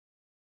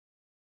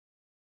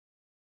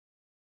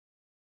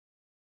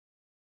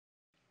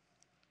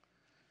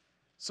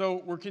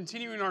So we're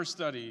continuing our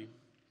study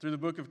through the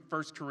book of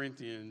 1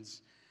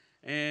 Corinthians,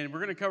 and we're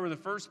going to cover the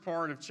first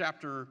part of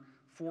chapter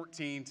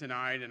 14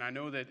 tonight, and I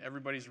know that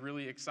everybody's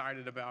really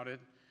excited about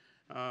it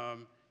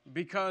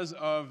because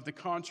of the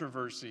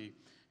controversy.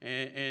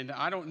 And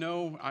I don't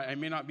know, I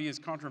may not be as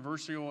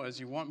controversial as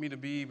you want me to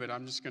be, but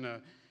I'm just going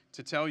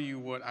to tell you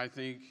what I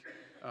think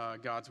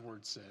God's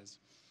word says.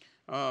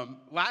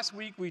 Last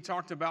week we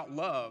talked about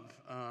love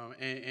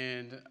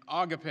and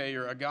agape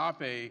or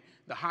agape,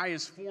 the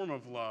highest form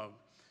of love.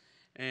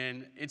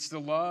 And it's the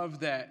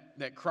love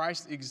that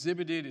Christ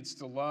exhibited. It's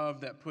the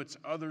love that puts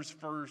others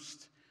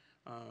first,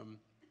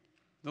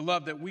 the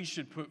love that we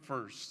should put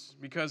first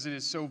because it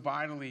is so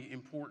vitally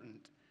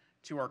important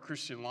to our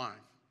Christian life.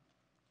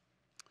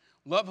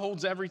 Love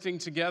holds everything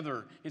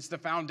together. It's the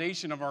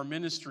foundation of our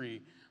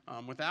ministry.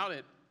 Without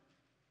it,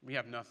 we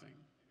have nothing.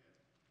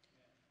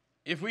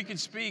 If we could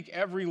speak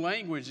every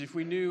language, if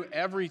we knew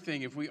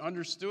everything, if we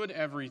understood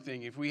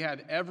everything, if we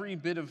had every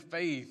bit of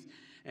faith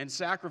and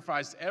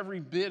sacrificed every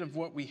bit of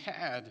what we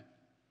had,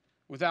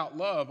 without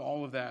love,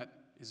 all of that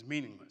is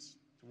meaningless,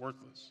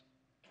 worthless.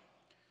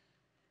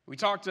 We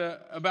talked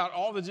about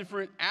all the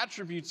different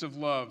attributes of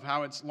love,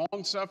 how it's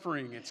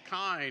long-suffering, it's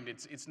kind,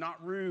 it's not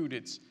rude,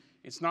 it's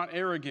not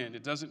arrogant,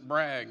 it doesn't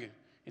brag,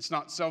 it's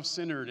not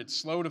self-centered, it's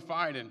slow to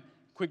fight and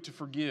quick to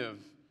forgive.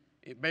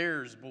 It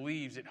bears,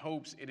 believes, it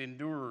hopes, it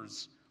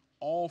endures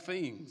all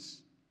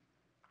things.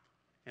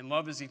 And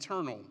love is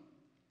eternal.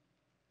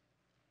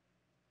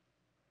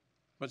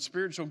 But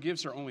spiritual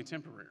gifts are only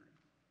temporary.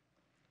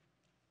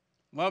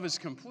 Love is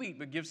complete,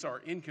 but gifts are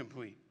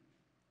incomplete.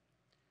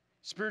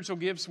 Spiritual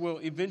gifts will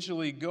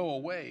eventually go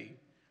away,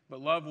 but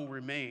love will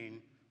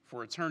remain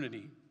for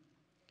eternity.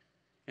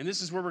 And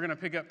this is where we're going to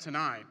pick up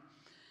tonight.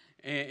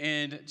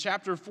 And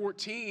chapter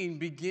 14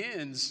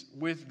 begins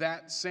with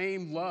that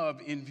same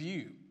love in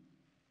view.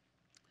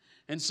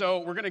 And so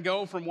we're going to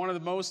go from one of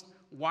the most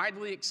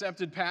widely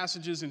accepted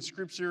passages in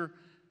Scripture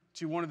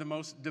to one of the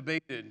most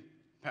debated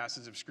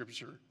passages of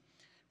Scripture.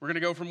 We're going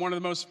to go from one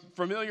of the most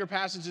familiar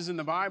passages in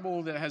the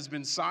Bible that has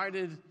been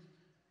cited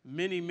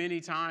many,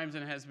 many times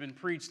and has been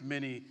preached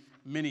many,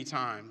 many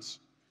times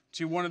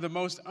to one of the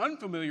most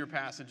unfamiliar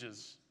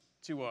passages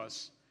to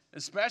us,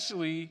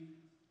 especially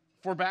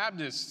for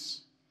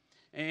Baptists.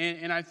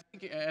 And I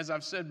think, as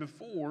I've said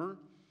before,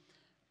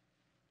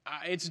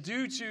 it's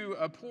due to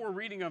a poor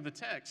reading of the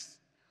text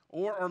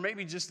or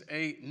maybe just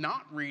a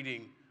not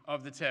reading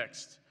of the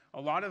text.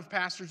 A lot of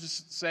pastors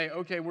just say,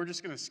 okay, we're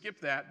just going to skip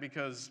that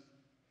because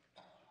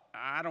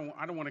I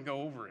don't want to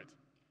go over it.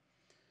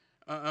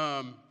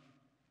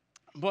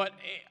 But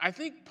I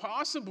think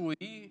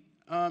possibly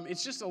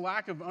it's just a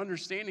lack of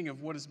understanding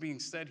of what is being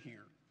said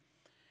here.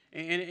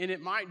 And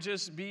it might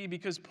just be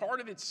because part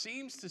of it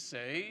seems to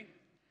say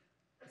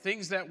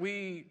things that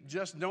we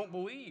just don't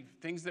believe.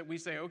 Things that we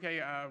say,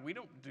 okay, we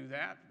don't do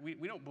that.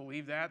 We don't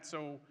believe that,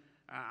 so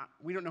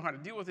we don't know how to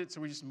deal with it, so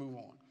we just move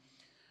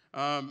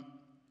on.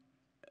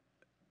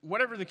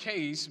 Whatever the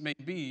case may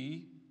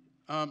be,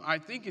 I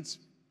think it's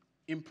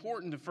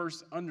important to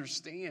first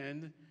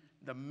understand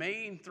the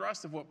main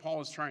thrust of what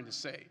Paul is trying to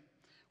say,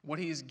 what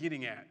he is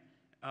getting at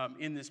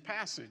in this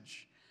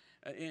passage.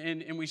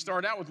 And we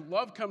start out with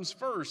love comes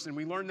first, and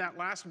we learned that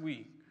last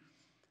week.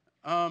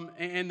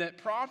 And that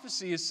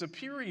prophecy is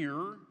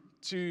superior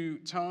to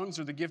tongues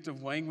or the gift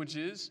of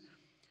languages.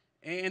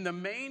 And the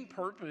main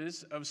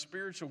purpose of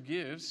spiritual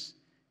gifts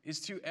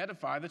is to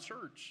edify the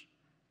church,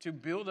 to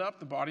build up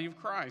the body of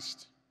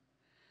Christ.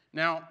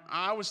 Now,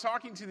 I was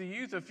talking to the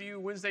youth a few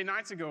Wednesday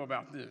nights ago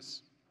about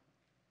this.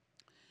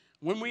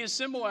 When we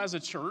assemble as a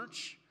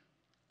church,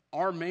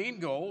 the main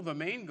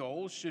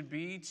goal should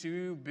be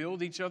to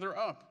build each other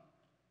up,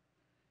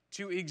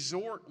 to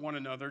exhort one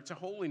another to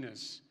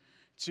holiness,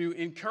 to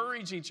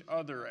encourage each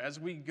other as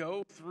we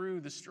go through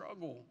the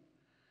struggle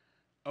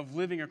of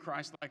living a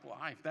Christ-like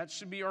life. That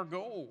should be our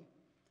goal.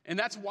 And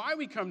that's why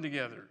we come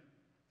together,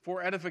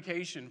 for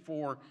edification,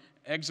 for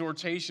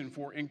exhortation,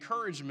 for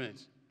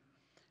encouragement.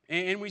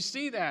 And we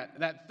see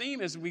that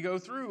theme as we go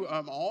through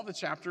all the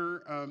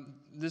chapter,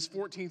 this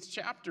 14th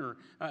chapter,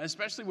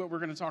 especially what we're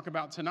going to talk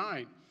about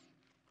tonight.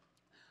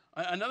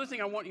 Another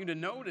thing I want you to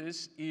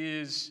notice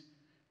is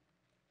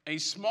a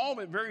small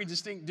but very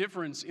distinct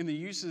difference in the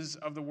uses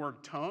of the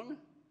word tongue,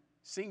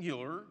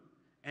 singular,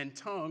 and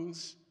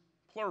tongues,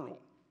 plural.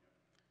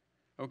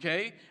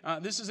 Okay?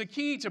 This is a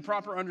key to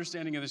proper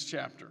understanding of this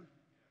chapter.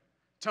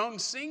 Tongue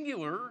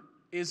singular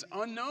is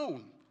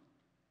unknown,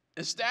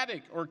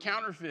 ecstatic, or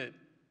counterfeit.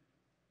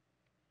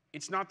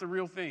 It's not the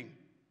real thing.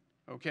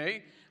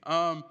 Okay?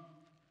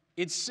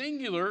 It's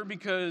singular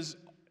because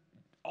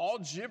all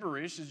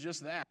gibberish is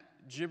just that,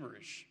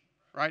 gibberish.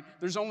 Right?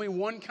 There's only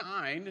one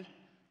kind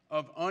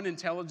of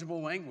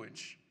unintelligible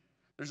language.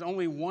 There's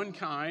only one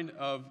kind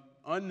of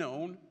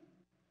unknown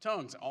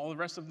tongues. All the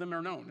rest of them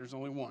are known. There's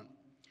only one.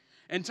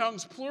 And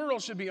tongues plural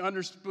should be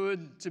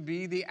understood to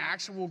be the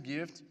actual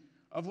gift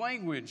of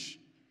language.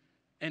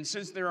 And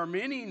since there are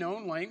many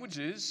known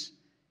languages,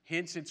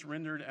 hence it's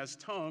rendered as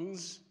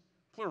tongues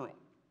plural.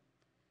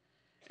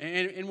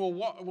 And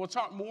we'll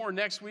talk more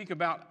next week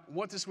about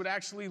what this would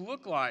actually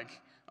look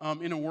like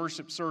in a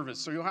worship service.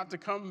 So you'll have to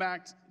come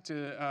back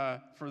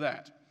for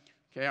that.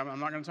 Okay, I'm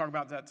not going to talk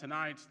about that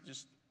tonight.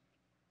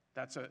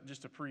 That's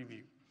just a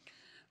preview.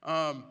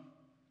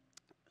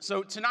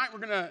 So tonight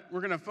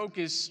we're gonna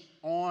focus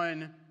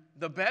on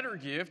the better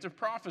gift of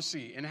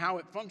prophecy and how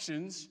it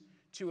functions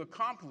to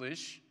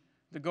accomplish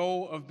the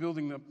goal of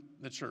building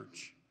the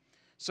church.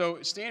 So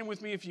stand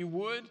with me if you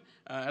would.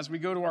 As we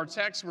go to our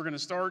text, we're going to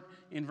start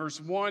in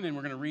verse 1 and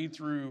we're going to read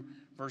through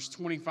verse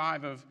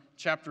 25 of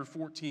chapter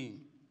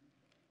 14.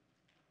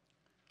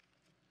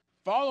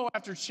 Follow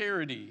after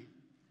charity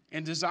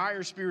and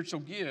desire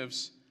spiritual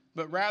gifts,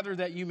 but rather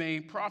that you may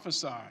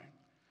prophesy.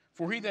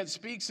 For he that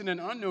speaks in an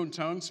unknown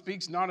tongue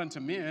speaks not unto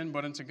men,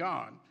 but unto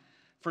God.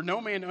 For no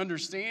man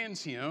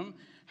understands him,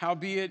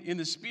 howbeit in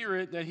the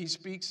spirit that he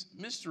speaks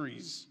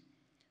mysteries.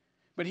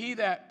 But he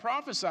that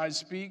prophesies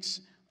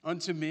speaks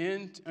unto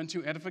men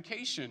unto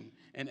edification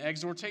and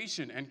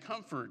exhortation and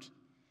comfort.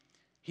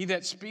 He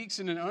that speaks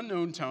in an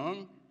unknown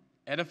tongue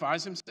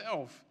edifies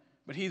himself,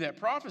 but he that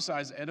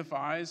prophesies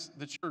edifies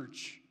the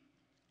church.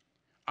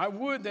 I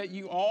would that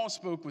you all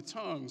spoke with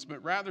tongues,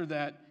 but rather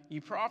that ye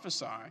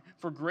prophesy.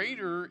 For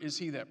greater is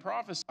he that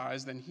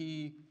prophesies than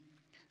he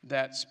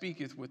that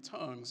speaketh with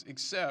tongues,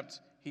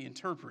 except he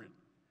interpret,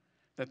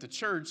 that the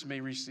church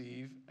may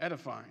receive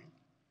edifying.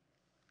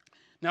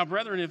 Now,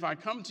 brethren, if I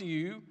come to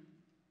you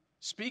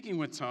speaking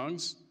with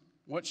tongues,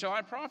 what shall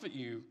I profit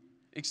you?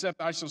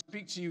 Except I shall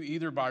speak to you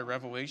either by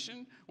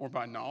revelation, or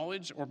by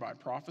knowledge, or by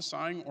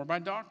prophesying, or by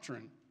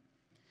doctrine.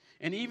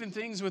 And even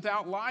things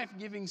without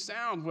life-giving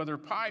sound, whether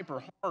pipe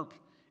or harp,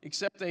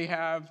 except they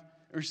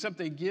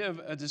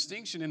give a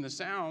distinction in the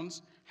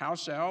sounds, how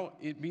shall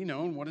it be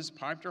known what is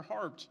piped or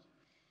harped?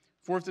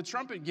 For if the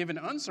trumpet give an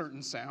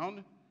uncertain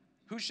sound,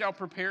 who shall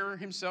prepare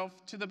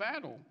himself to the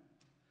battle?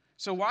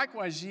 So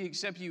likewise ye,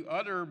 except you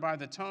utter by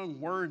the tongue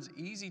words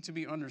easy to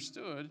be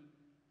understood,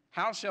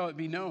 how shall it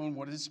be known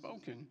what is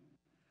spoken?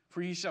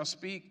 For ye shall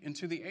speak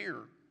into the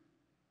air.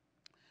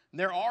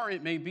 There are,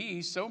 it may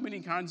be, so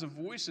many kinds of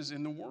voices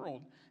in the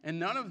world, and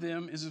none of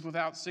them is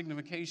without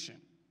signification.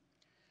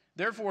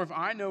 Therefore, if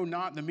I know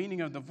not the meaning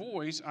of the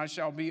voice, I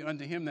shall be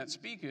unto him that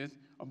speaketh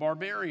a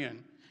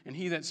barbarian, and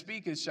he that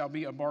speaketh shall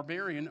be a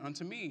barbarian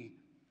unto me.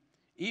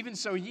 Even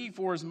so ye,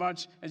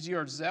 forasmuch as ye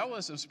are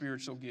zealous of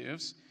spiritual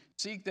gifts,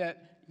 seek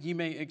that ye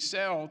may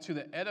excel to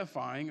the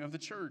edifying of the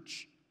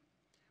church.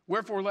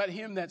 Wherefore let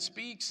him that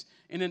speaks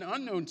in an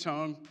unknown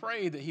tongue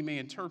pray that he may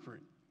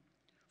interpret.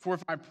 For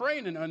if I pray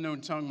in an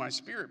unknown tongue, my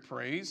spirit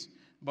prays,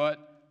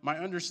 but my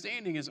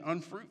understanding is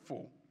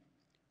unfruitful.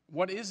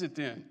 What is it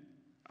then?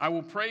 I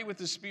will pray with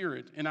the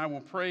spirit, and I will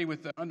pray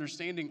with the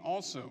understanding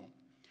also.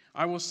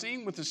 I will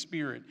sing with the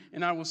spirit,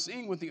 and I will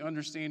sing with the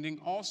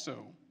understanding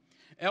also.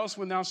 Else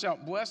when thou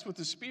shalt bless with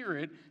the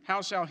spirit,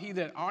 how shall he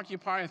that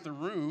occupieth the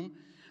room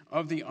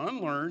of the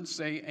unlearned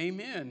say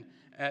amen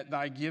at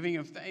thy giving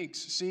of thanks,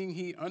 seeing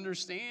he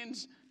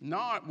understands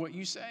not what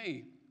you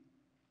say?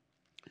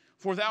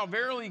 For thou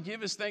verily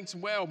givest thanks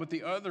well, but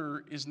the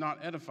other is not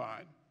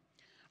edified.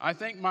 I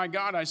thank my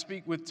God I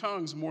speak with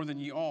tongues more than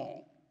ye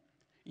all.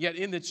 Yet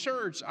in the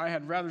church I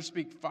had rather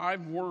speak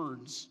 5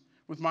 words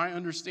with my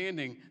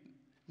understanding,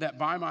 that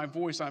by my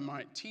voice I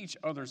might teach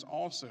others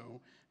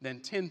also, than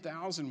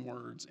 10,000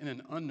 words in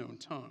an unknown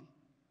tongue.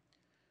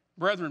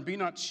 Brethren, be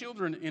not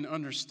children in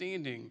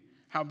understanding,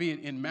 howbeit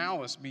in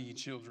malice be ye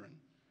children,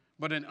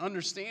 but in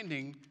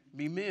understanding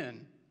be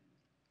men.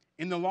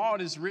 In the law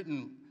it is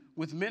written,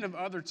 with men of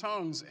other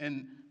tongues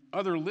and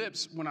other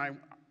lips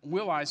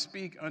will I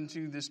speak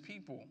unto this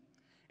people.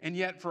 And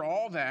yet for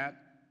all that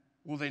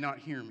will they not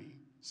hear me,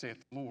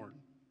 saith the Lord.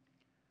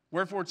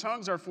 Wherefore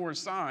tongues are for a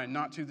sign,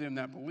 not to them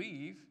that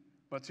believe,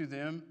 but to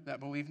them that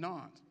believe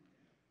not.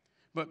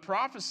 But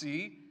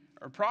prophecy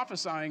or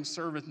prophesying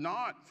serveth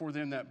not for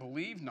them that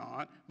believe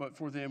not, but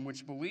for them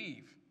which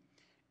believe.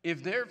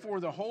 If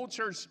therefore the whole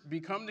church be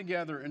come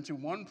together into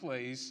one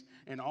place,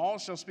 and all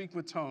shall speak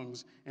with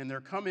tongues, and there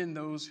come in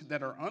those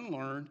that are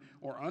unlearned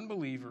or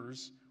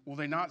unbelievers, will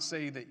they not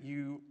say that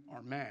you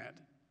are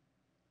mad?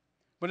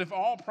 But if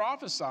all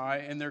prophesy,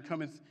 and there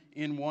cometh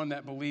in one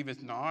that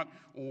believeth not,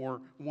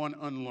 or one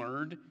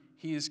unlearned,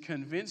 he is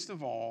convinced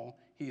of all,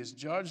 he is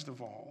judged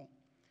of all.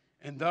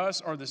 And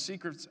thus are the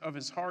secrets of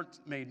his heart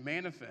made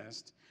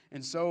manifest,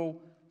 and so,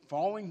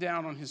 falling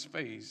down on his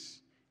face,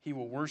 he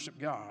will worship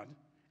God,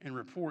 and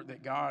report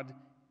that God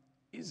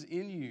is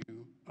in you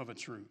of a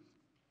truth.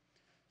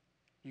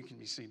 You can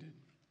be seated.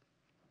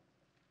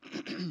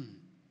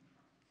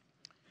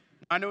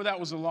 I know that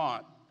was a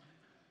lot,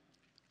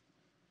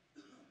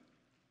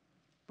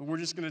 but we're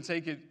just going to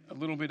take it a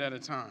little bit at a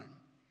time.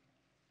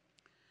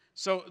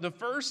 So the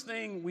first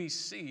thing we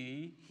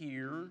see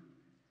here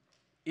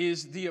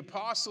is the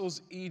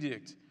apostles'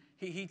 edict.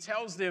 He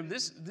tells them,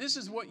 this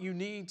is what you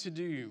need to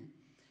do.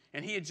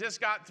 And he had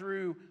just got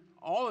through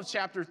all of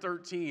chapter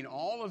 13,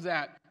 all of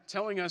that,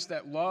 telling us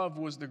that love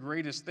was the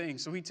greatest thing.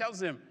 So he tells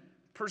them,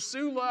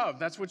 pursue love.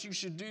 That's what you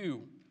should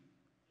do.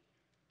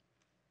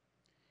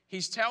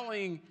 He's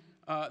telling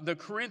the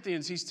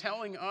Corinthians, he's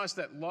telling us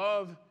that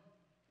love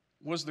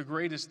was the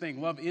greatest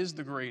thing. Love is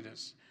the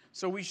greatest.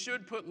 So we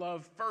should put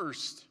love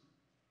first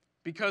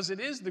because it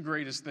is the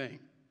greatest thing.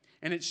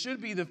 And it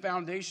should be the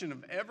foundation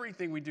of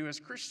everything we do as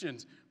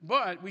Christians.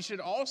 But we should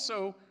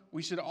also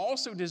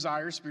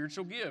desire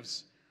spiritual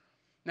gifts.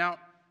 Now,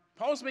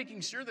 Paul's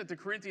making sure that the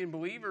Corinthian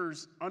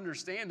believers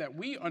understand that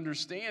we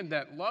understand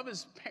that love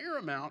is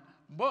paramount,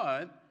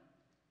 but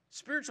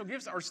spiritual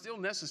gifts are still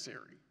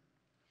necessary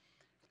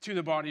to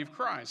the body of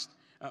Christ.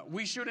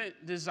 We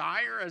shouldn't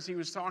desire, as he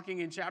was talking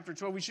in chapter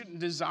 12, we shouldn't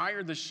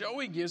desire the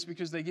showy gifts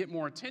because they get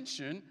more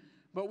attention,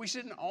 but we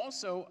shouldn't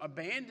also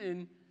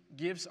abandon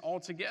gifts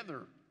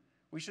altogether.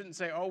 We shouldn't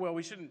say, oh, well,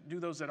 we shouldn't do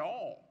those at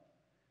all.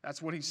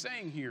 That's what he's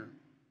saying here.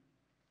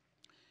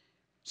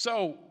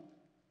 So,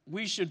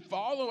 we should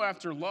follow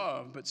after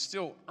love, but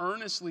still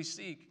earnestly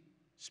seek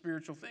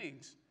spiritual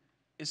things,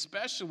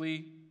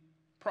 especially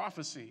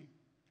prophecy.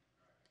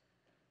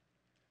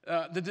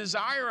 The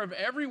desire of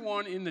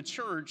everyone in the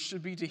church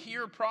should be to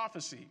hear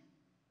prophecy.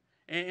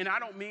 And I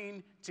don't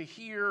mean to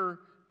hear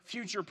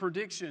future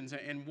predictions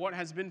and what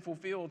has been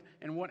fulfilled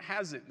and what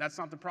hasn't. That's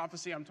not the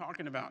prophecy I'm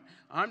talking about.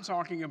 I'm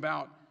talking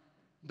about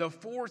the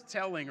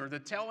forthtelling or the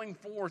telling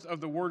forth of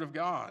the Word of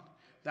God.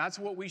 That's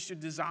what we should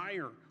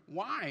desire.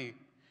 Why?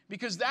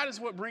 Because that is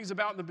what brings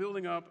about the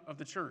building up of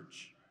the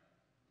church.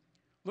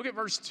 Look at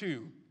verse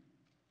 2.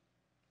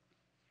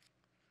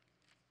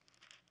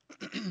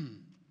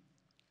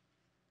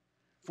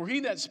 For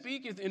he that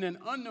speaketh in an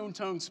unknown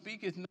tongue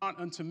speaketh not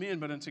unto men,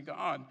 but unto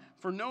God.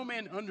 For no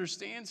man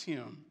understands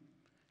him.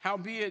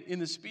 Howbeit in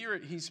the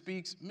Spirit he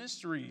speaks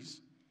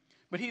mysteries.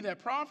 But he that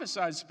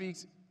prophesies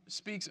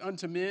speaks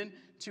unto men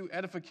to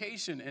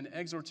edification and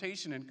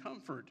exhortation and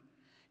comfort.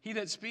 He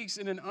that speaks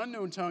in an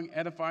unknown tongue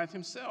edifieth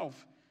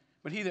himself.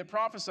 But he that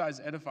prophesies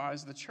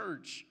edifies the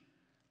church.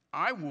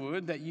 I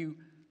would that you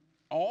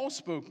all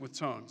spoke with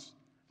tongues,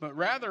 but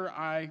rather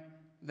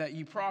that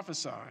ye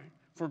prophesy.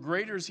 For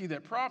greater is he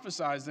that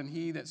prophesies than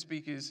he that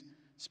speaketh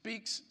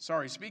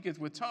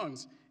with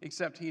tongues,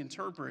 except he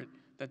interpret,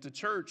 that the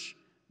church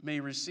may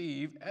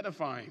receive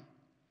edifying.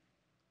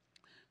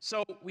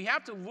 So we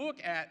have to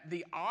look at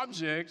the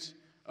object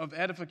of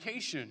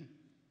edification.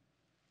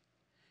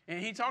 And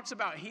he talks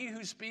about he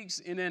who speaks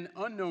in an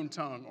unknown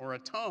tongue or a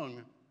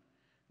tongue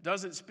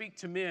doesn't speak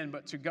to men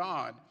but to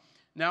God.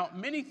 Now,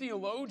 many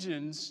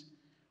theologians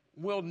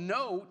will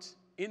note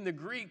in the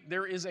Greek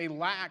there is a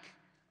lack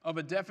of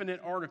a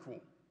definite article.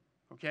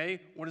 Okay?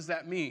 What does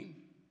that mean?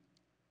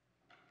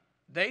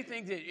 They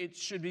think that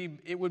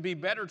it would be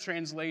better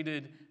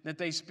translated that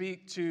they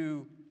speak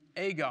to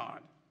a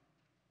God.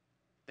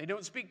 They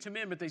don't speak to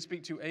men, but they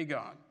speak to a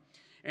God.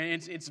 And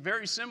it's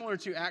very similar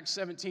to Acts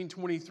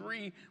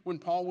 17:23 when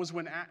Paul was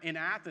in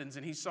Athens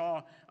and he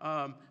saw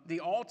the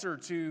altar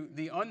to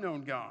the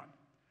unknown God,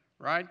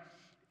 right?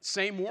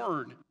 Same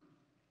word.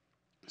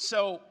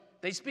 So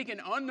they speak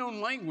an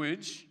unknown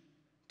language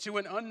to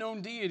an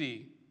unknown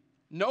deity.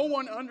 No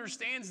one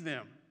understands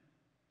them.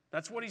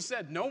 That's what he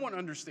said. No one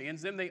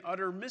understands them. They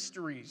utter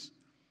mysteries.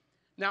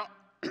 Now,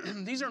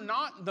 these are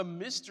not the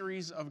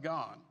mysteries of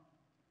God.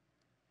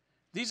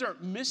 These are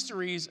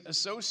mysteries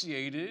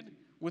associated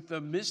with the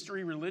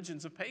mystery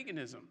religions of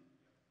paganism.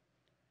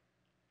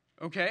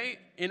 Okay?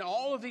 In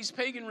all of these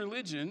pagan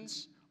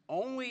religions,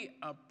 only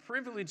a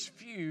privileged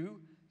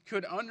few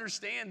could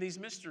understand these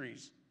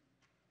mysteries.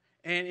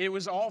 And it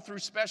was all through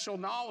special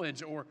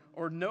knowledge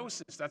or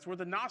gnosis. That's where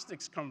the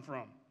Gnostics come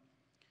from.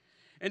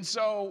 And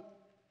so,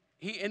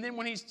 and then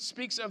when he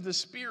speaks of the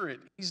Spirit,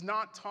 he's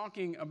not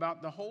talking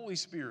about the Holy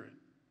Spirit.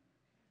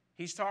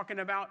 He's talking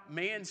about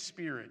man's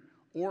spirit,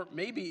 or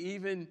maybe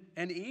even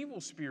an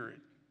evil spirit.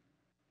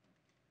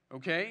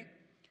 Okay?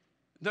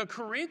 The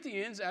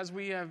Corinthians, as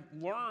we have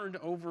learned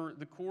over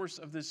the course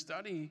of this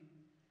study,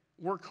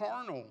 were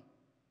carnal.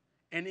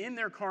 And in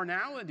their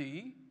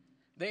carnality,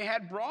 they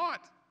had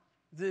brought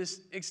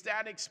this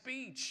ecstatic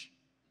speech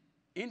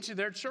into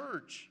their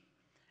church.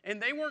 And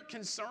they weren't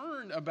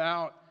concerned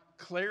about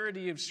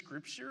clarity of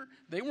Scripture.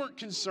 They weren't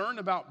concerned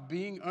about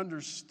being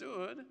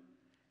understood.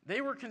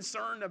 They were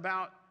concerned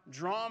about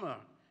drama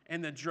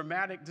and the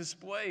dramatic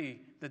display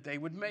that they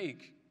would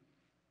make.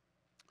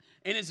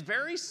 And it's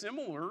very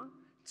similar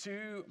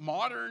to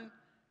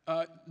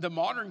the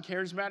modern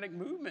charismatic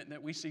movement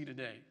that we see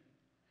today.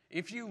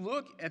 If you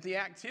look at the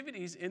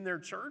activities in their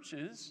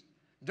churches,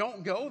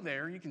 don't go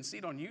there. You can see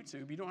it on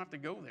YouTube. You don't have to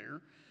go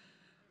there.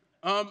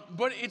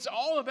 But it's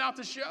all about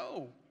the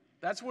show.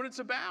 That's what it's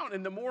about.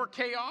 And the more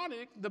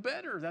chaotic, the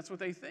better. That's what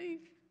they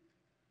think.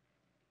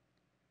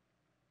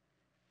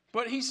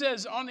 But he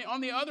says, on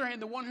the other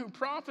hand, the one who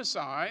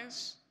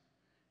prophesies,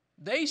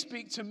 they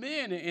speak to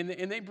men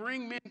and they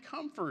bring men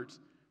comfort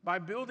by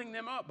building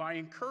them up, by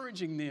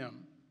encouraging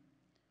them.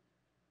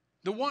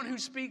 The one who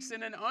speaks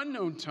in an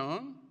unknown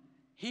tongue,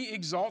 he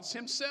exalts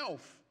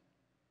himself.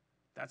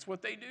 That's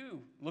what they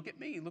do. Look at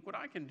me. Look what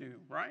I can do,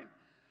 right?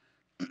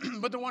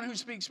 But the one who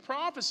speaks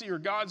prophecy or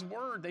God's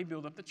word, they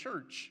build up the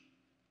church.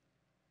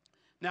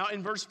 Now,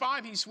 in verse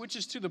 5, he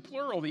switches to the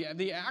plural,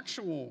 the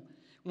actual,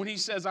 when he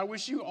says, I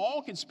wish you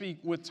all could speak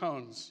with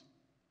tongues,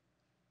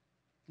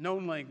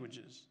 known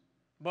languages,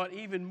 but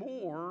even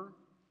more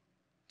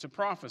to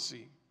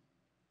prophecy.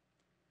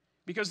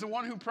 Because the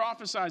one who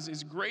prophesies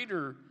is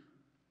greater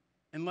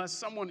unless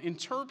someone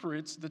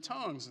interprets the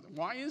tongues.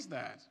 Why is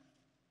that?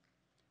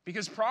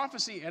 Because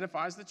prophecy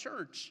edifies the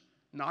church,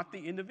 not the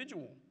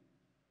individual.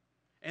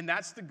 And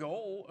that's the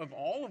goal of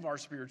all of our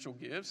spiritual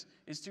gifts,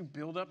 is to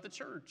build up the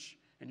church.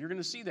 And you're going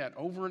to see that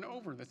over and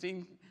over, the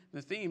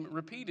theme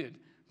repeated.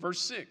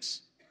 Verse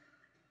 6.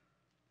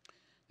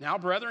 Now,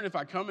 brethren, if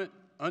I come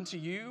unto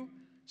you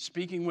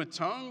speaking with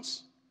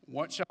tongues,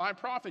 what shall I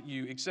profit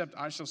you, except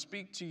I shall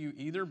speak to you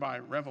either by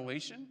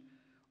revelation,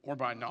 or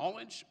by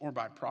knowledge, or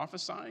by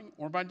prophesying,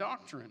 or by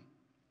doctrine?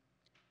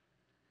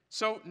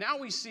 So now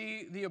we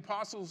see the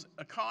apostle's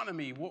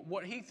economy,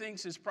 what he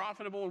thinks is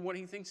profitable and what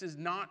he thinks is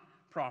not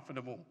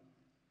profitable.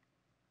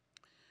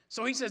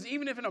 So he says,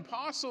 even if an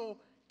apostle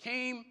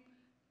came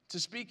to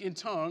speak in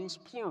tongues,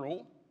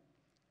 plural,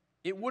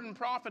 it wouldn't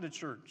profit a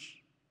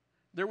church.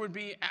 There would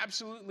be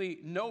absolutely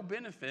no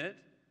benefit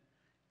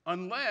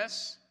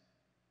unless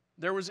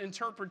there was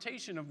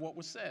interpretation of what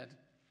was said.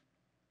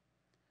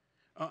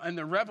 And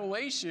the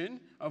revelation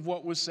of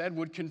what was said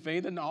would convey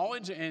the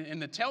knowledge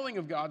and the telling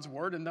of God's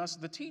word, and thus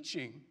the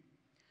teaching.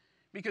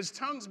 Because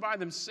tongues by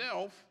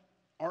themselves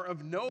are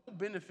of no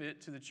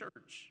benefit to the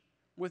church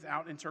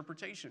without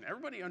interpretation.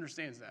 Everybody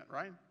understands that,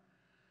 right?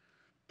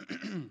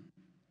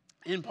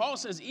 And Paul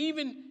says,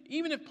 even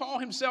if Paul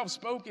himself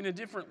spoke in a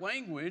different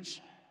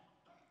language,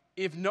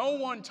 if no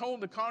one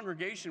told the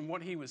congregation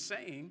what he was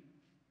saying,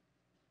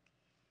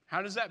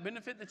 how does that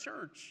benefit the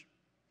church?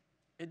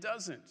 It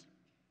doesn't.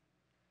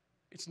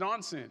 It's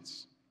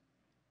nonsense.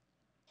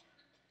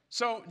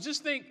 So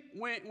just think,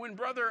 when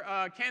Brother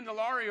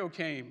Candelario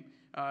came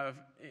a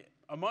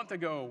month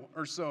ago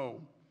or so,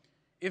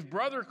 if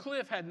Brother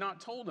Cliff had not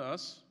told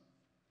us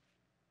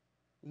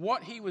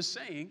what he was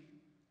saying,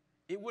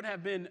 it would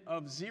have been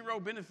of zero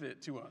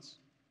benefit to us.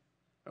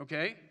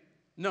 Okay?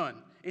 None.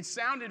 It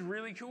sounded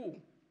really cool.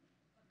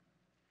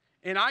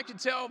 And I could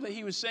tell that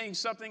he was saying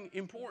something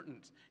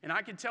important. And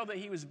I could tell that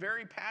he was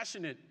very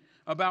passionate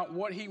about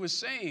what he was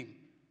saying.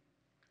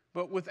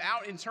 But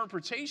without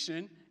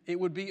interpretation, it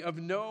would be of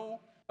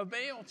no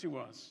avail to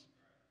us.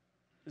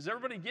 Does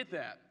everybody get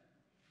that?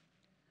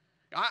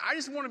 I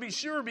just want to be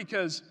sure,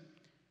 because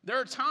there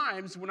are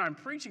times when I'm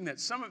preaching that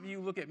some of you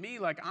look at me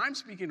like I'm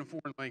speaking a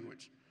foreign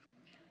language.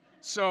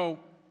 So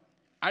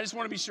I just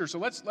want to be sure. So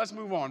let's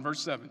move on.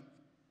 Verse 7.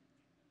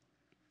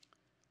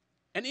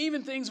 And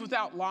even things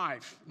without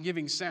life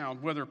giving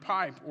sound, whether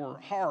pipe or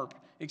harp,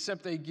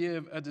 except they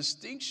give a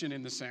distinction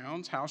in the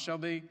sounds, how shall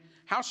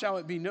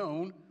it be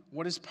known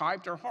what is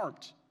piped or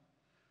harped?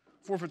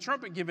 For if a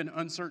trumpet give an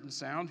uncertain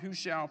sound, who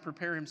shall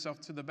prepare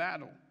himself to the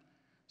battle?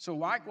 So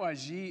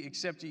likewise ye,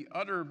 except ye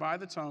utter by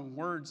the tongue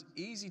words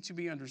easy to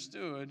be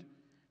understood,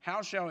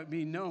 how shall it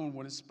be known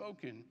what is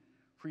spoken?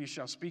 For ye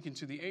shall speak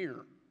into the air.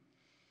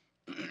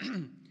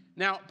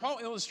 Now, Paul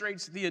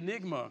illustrates the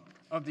enigma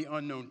of the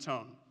unknown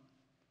tongue.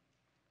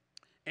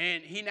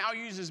 And he now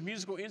uses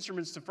musical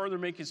instruments to further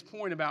make his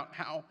point about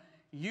how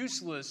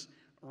useless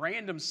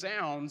random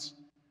sounds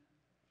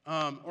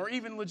or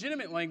even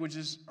legitimate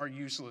languages are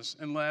useless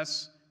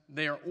unless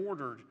they are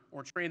ordered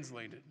or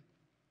translated.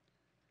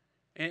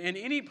 And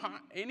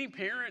any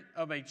parent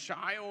of a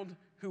child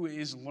who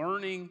is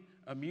learning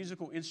a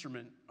musical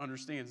instrument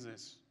understands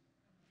this,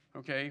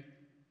 okay?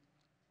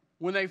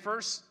 When they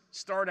first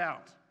start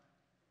out,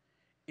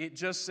 it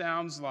just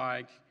sounds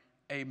like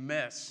a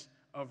mess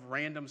of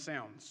random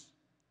sounds,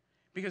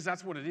 because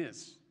that's what it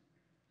is,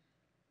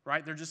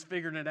 right? They're just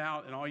figuring it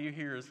out, and all you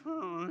hear is,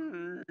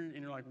 and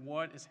you're like,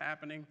 what is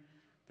happening?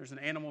 There's an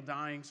animal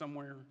dying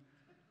somewhere.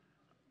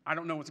 I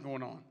don't know what's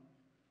going on.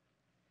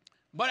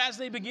 But as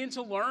they begin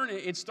to learn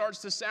it, it starts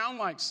to sound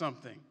like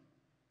something.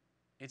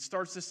 It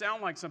starts to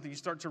sound like something. You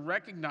start to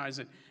recognize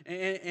it.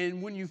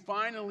 And when you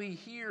finally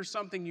hear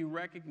something you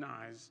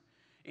recognize,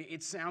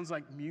 it sounds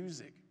like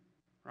music,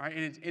 right?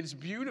 And it's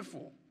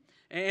beautiful.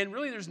 And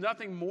really, there's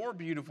nothing more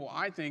beautiful,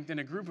 I think, than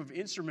a group of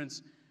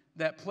instruments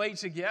that play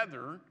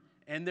together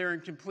and they're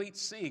in complete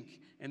sync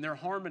and they're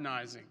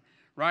harmonizing,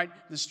 right?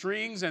 The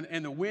strings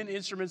and the wind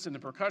instruments and the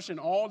percussion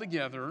all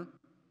together,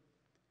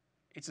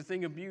 it's a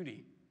thing of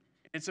beauty.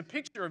 It's a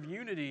picture of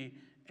unity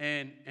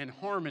and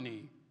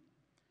harmony.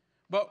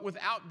 But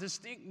without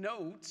distinct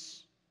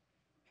notes,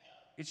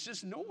 it's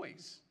just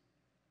noise,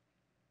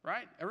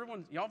 right?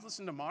 Y'all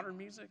listen to modern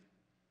music?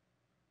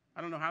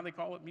 I don't know how they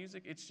call it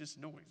music. It's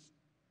just noise.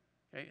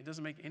 Okay? It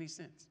doesn't make any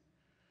sense.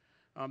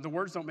 The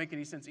words don't make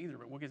any sense either,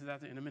 but we'll get to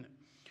that in a minute.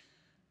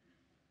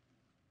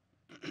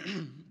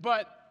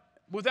 But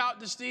without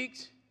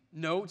distinct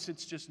notes,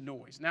 it's just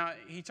noise. Now,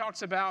 he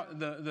talks about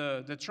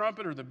the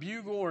trumpet or the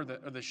bugle or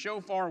the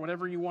shofar,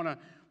 whatever you want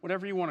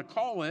to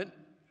call it.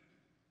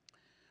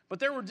 But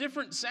there were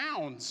different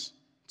sounds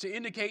to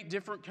indicate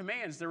different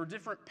commands. There were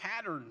different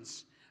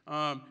patterns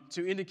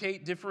to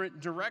indicate different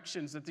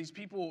directions that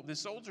the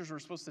soldiers were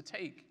supposed to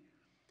take.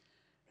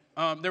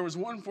 There was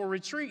one for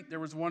retreat. There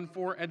was one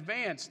for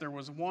advance. There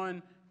was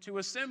one to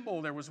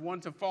assemble. There was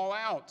one to fall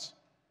out,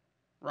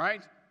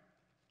 right?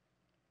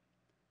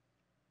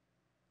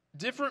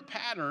 Different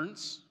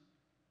patterns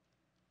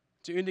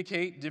to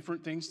indicate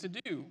different things to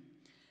do.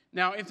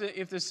 Now,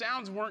 if the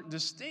sounds weren't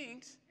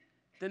distinct,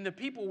 then the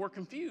people were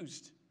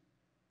confused,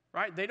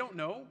 right? They don't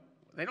know.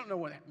 They don't know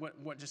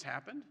what just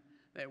happened.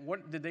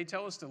 What did they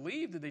tell us to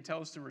leave? Did they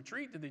tell us to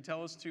retreat? Did they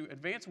tell us to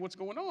advance? What's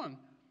going on?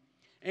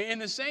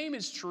 And the same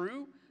is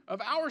true of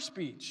our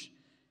speech.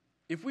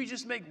 If we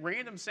just make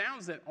random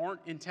sounds that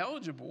aren't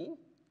intelligible,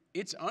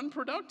 it's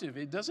unproductive.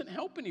 It doesn't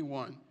help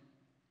anyone.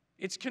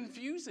 It's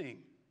confusing.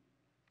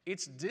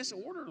 It's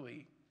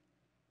disorderly.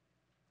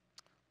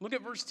 Look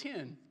at verse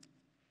 10.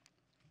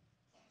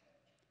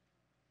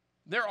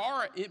 There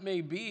are, it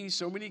may be,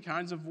 so many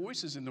kinds of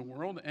voices in the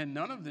world, and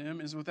none of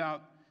them is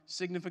without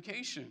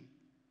signification.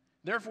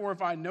 Therefore,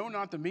 if I know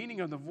not the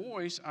meaning of the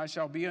voice, I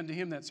shall be unto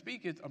him that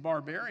speaketh a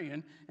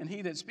barbarian, and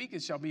he that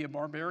speaketh shall be a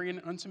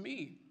barbarian unto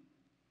me.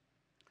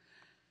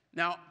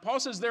 Now, Paul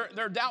says there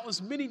are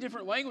doubtless many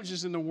different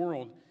languages in the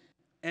world,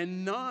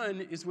 and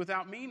none is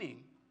without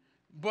meaning.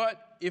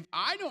 But if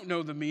I don't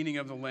know the meaning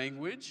of the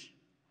language,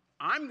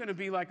 I'm going to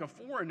be like a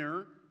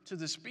foreigner to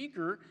the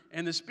speaker,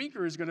 and the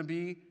speaker is going to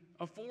be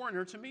a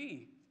foreigner to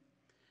me.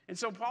 And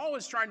so Paul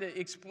is trying to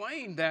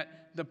explain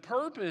that the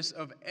purpose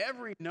of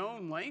every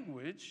known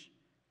language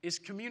is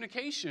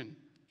communication.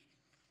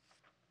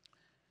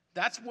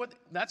 That's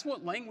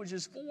what language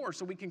is for,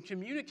 so we can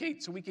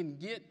communicate, so we can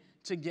get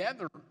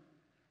together.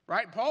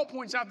 Right? Paul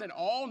points out that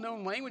all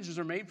known languages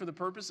are made for the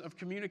purpose of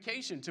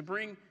communication, to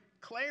bring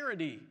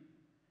clarity,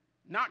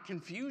 not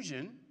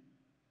confusion.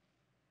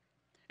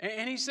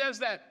 And he says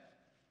that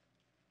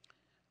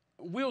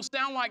we'll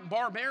sound like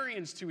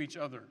barbarians to each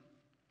other.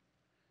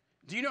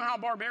 Do you know how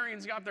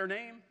barbarians got their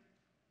name?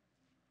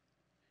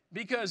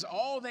 Because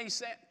all they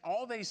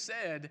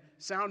said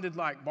sounded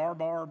like bar,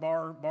 bar,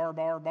 bar, bar,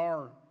 bar,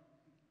 bar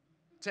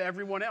to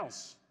everyone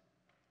else,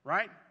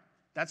 right?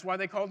 That's why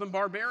they called them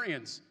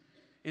barbarians.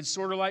 It's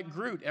sort of like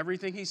Groot.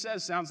 Everything he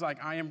says sounds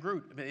like I am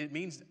Groot, but it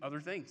means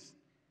other things,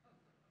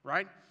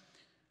 right?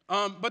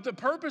 But the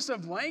purpose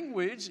of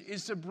language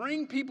is to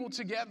bring people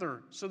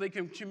together so they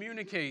can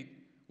communicate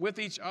with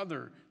each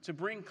other, to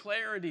bring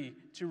clarity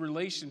to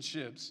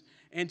relationships,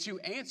 and to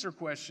answer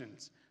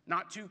questions,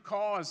 not to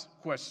cause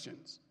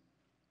questions.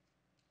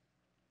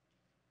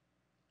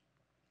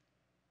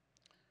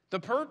 The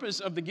purpose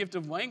of the gift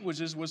of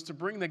languages was to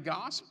bring the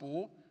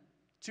gospel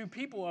to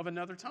people of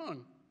another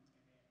tongue,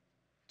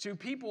 to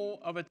people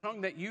of a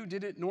tongue that you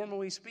didn't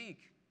normally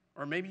speak,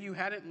 or maybe you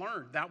hadn't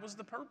learned. That was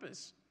the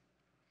purpose.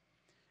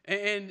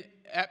 And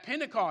at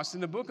Pentecost,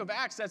 in the book of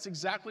Acts, that's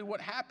exactly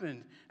what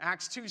happened.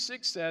 Acts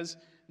 2:6 says,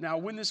 "Now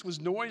when this was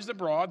noised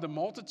abroad, the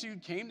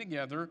multitude came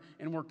together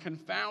and were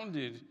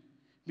confounded,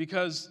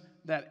 because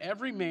that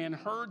every man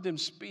heard them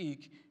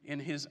speak in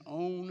his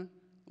own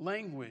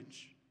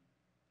language."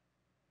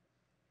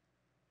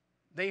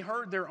 They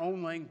heard their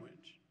own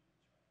language.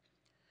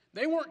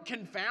 They weren't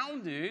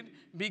confounded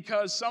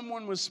because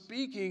someone was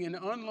speaking an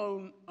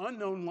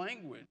unknown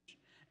language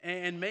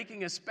and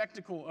making a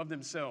spectacle of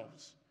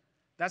themselves.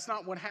 That's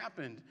not what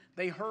happened.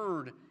 They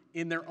heard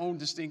in their own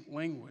distinct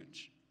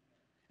language.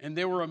 And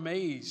they were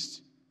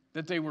amazed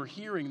that they were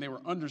hearing, they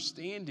were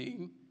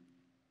understanding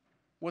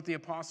what the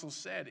apostles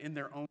said in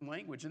their own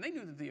language. And they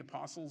knew that the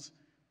apostles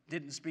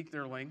didn't speak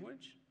their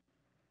language.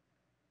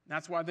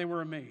 That's why they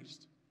were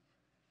amazed.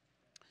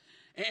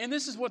 And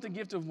this is what the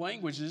gift of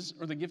languages,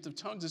 or the gift of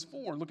tongues, is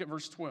for. Look at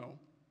verse 12.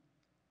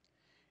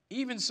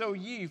 "Even so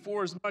ye,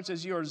 forasmuch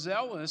as ye are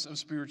zealous of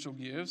spiritual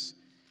gifts,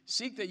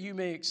 seek that you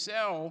may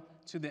excel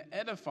to the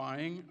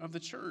edifying of the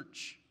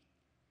church."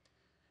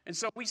 And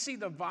so we see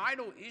the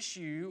vital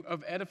issue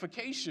of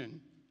edification.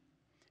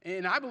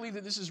 And I believe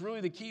that this is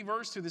really the key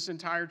verse to this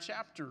entire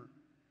chapter.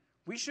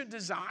 We should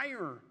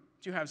desire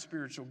to have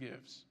spiritual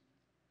gifts.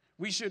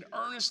 We should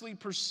earnestly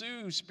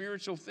pursue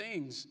spiritual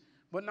things,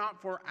 but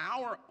not for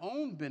our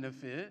own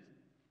benefit.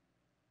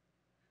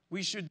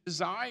 We should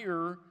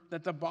desire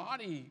that the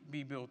body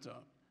be built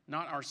up,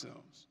 not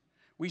ourselves.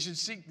 We should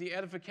seek the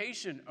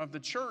edification of the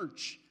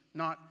church,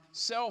 not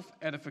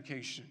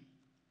self-edification.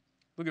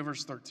 Look at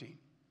verse 13.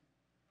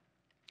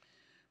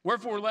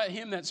 "Wherefore let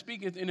him that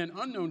speaketh in an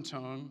unknown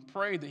tongue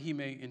pray that he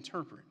may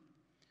interpret.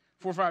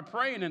 For if I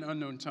pray in an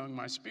unknown tongue,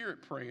 my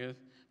spirit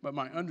prayeth, but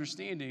my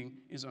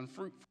understanding is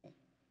unfruitful."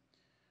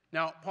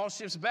 Now, Paul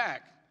shifts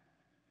back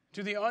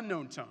to the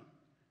unknown tongue,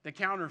 the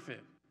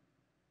counterfeit,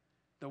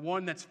 the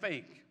one that's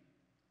fake.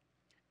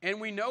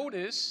 And we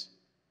notice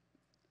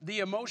the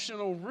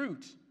emotional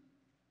root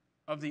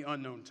of the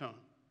unknown tongue.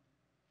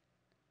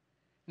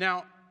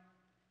 Now,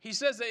 he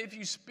says that if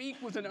you speak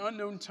with an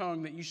unknown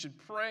tongue, that you should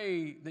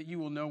pray that you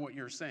will know what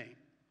you're saying.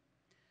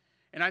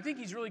 And I think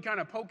he's really kind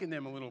of poking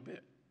them a little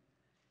bit,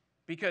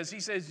 because he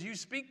says you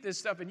speak this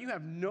stuff and you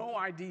have no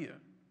idea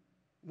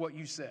what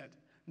you said.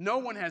 No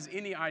one has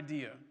any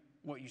idea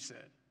what you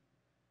said.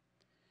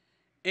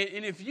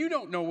 And if you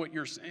don't know what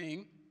you're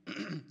saying,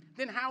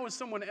 then how is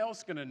someone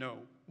else going to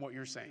know what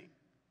you're saying?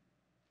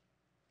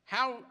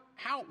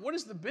 what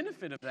is the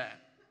benefit of that?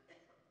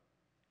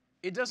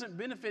 It doesn't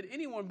benefit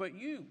anyone but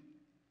you.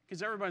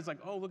 Because everybody's like,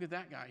 oh, look at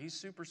that guy. He's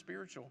super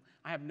spiritual.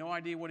 I have no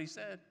idea what he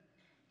said,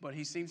 but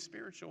he seems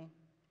spiritual.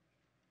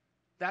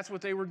 That's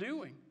what they were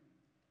doing.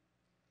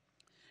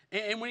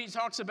 And when he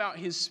talks about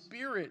his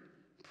spirit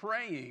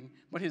praying,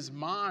 but his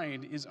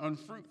mind is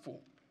unfruitful,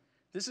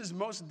 this is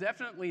most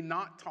definitely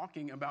not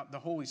talking about the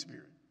Holy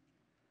Spirit.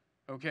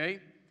 Okay?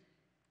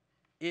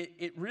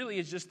 It really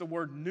is just the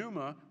word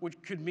pneuma,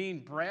 which could mean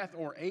breath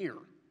or air,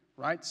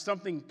 right?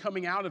 Something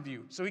coming out of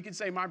you. So he could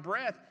say, my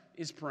breath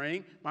is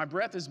praying, my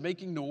breath is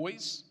making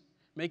noise,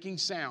 making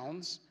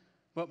sounds,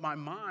 but my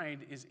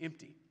mind is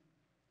empty.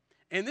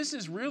 And this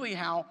is really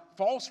how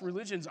false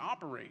religions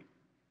operate,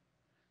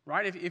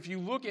 right? If you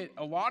look at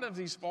a lot of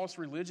these false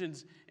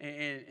religions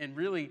and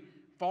really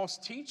false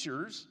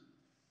teachers,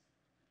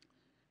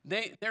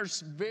 they're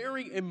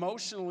very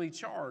emotionally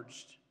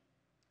charged.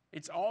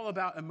 It's all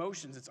about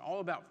emotions. It's all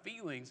about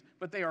feelings,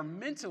 but they are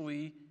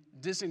mentally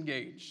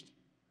disengaged.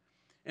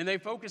 And they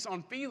focus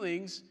on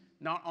feelings,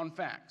 not on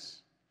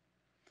facts.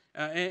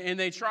 And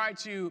they try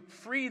to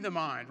free the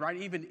mind, right?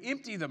 Even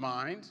empty the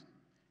mind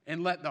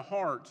and let the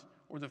heart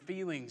or the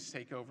feelings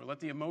take over.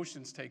 Let the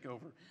emotions take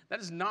over. That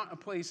is not a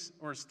place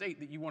or a state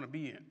that you want to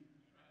be in.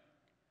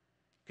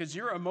 Because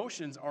your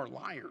emotions are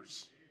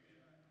liars.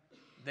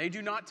 They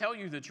do not tell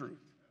you the truth.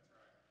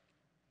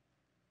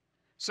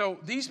 So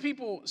these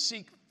people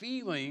seek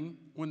feeling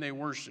when they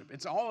worship.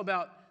 It's all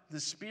about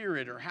the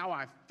spirit or how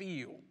I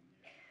feel.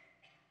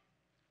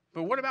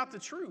 But what about the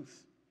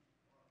truth?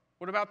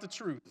 What about the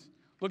truth?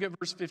 Look at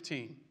verse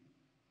 15.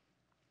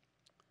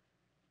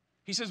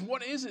 He says,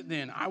 what is it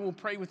then? I will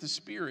pray with the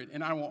Spirit,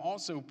 and I will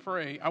also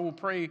pray. I will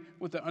pray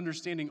with the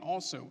understanding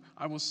also.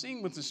 I will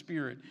sing with the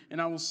Spirit,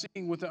 and I will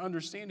sing with the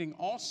understanding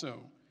also.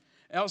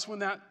 Else when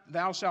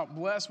thou shalt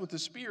bless with the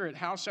Spirit,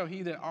 how shall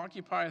he that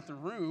occupieth the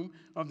room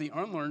of the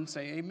unlearned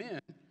say amen?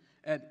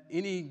 At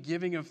any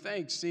giving of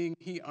thanks, seeing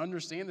he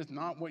understandeth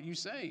not what you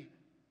say.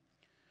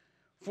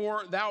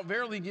 For thou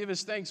verily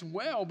givest thanks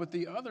well, but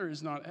the other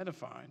is not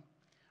edified.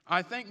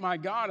 I thank my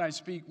God I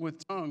speak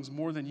with tongues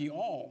more than ye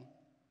all.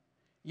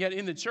 Yet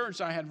in the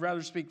church I had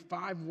rather speak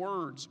 5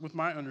 words with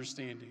my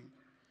understanding,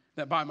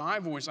 that by my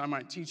voice I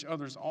might teach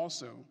others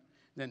also,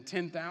 than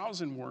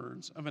 10,000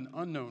 words of an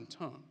unknown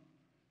tongue.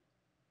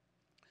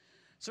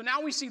 So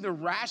now we see the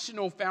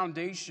rational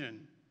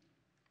foundation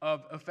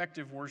of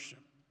effective worship.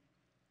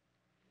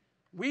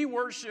 We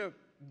worship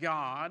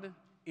God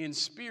in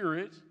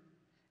spirit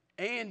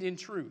and in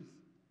truth.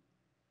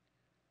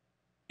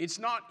 It's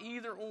not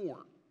either or.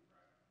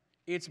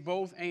 It's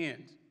both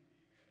and.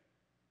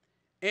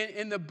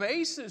 And the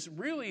basis,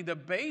 really, the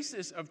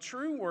basis of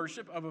true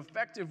worship, of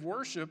effective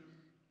worship,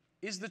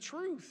 is the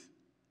truth.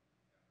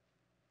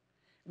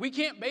 We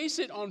can't base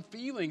it on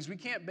feelings. We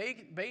can't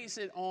base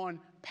it on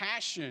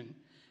passion.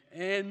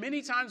 And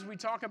many times we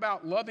talk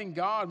about loving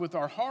God with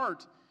our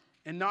heart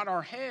and not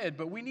our head,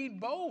 but we need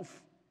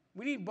both.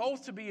 We need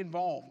both to be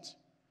involved.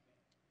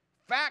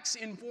 Facts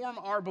inform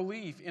our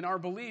belief, and our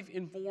belief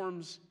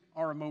informs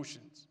our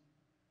emotions.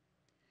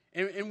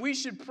 And we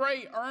should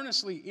pray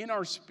earnestly in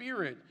our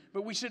spirit,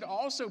 but we should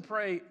also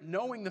pray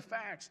knowing the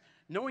facts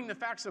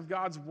of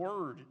God's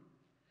word,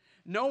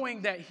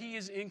 knowing that he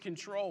is in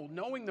control,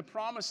 knowing the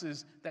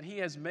promises that he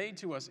has made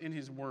to us in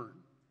his word.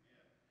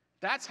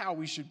 That's how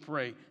we should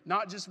pray,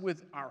 not just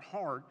with our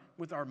heart,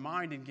 with our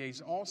mind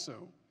engaged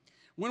also.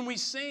 When we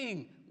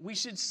sing, we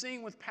should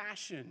sing with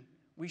passion.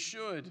 We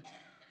should.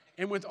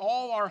 And with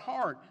all our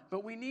heart.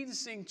 But we need to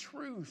sing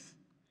truth.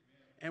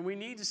 And we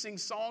need to sing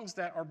songs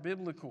that are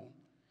biblical.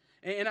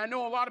 And I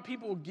know a lot of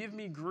people give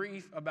me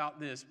grief about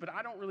this, but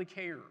I don't really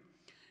care.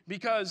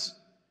 Because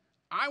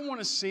I want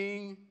to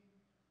sing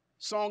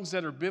songs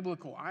that are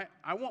biblical.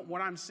 I want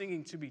what I'm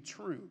singing to be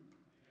true.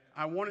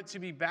 I want it to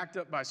be backed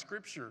up by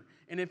Scripture.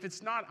 And if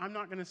it's not, I'm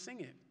not going to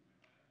sing it.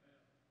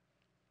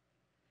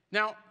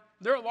 Now,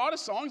 there are a lot of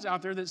songs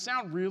out there that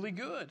sound really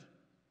good.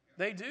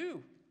 They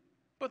do.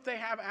 But they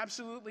have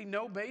absolutely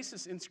no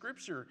basis in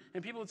Scripture.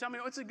 And people will tell me,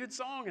 oh, it's a good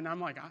song. And I'm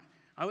like,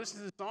 I listen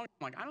to the song,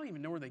 I'm like, I don't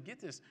even know where they get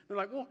this. They're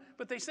like, well,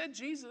 but they said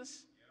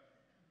Jesus.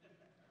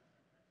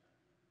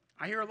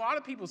 I hear a lot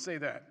of people say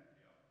that.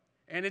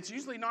 And it's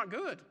usually not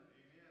good.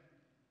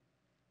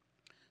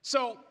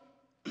 So,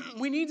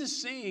 we need to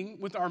sing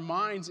with our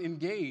minds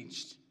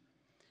engaged.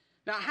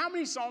 Now, how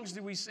many songs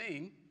do we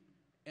sing?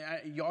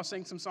 Y'all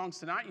sang some songs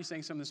tonight. You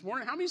sang some this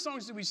morning. How many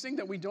songs do we sing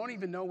that we don't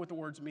even know what the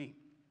words mean?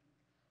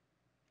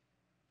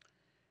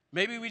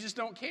 Maybe we just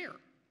don't care.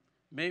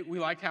 Maybe we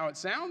like how it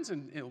sounds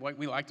and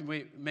we like the way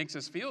it makes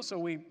us feel, so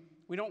we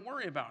don't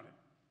worry about it.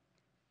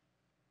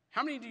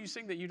 How many do you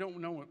sing that you don't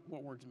know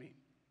what words mean?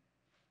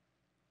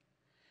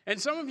 And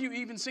some of you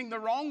even sing the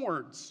wrong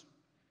words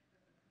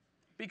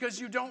because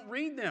you don't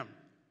read them.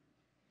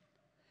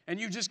 And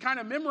you just kind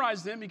of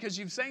memorize them because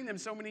you've sang them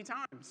so many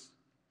times.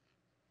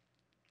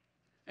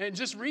 And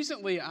just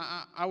recently,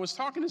 I was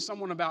talking to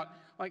someone about,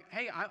 like,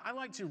 hey, I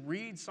like to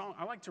read songs.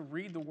 I like to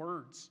read the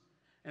words.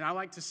 And I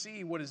like to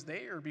see what is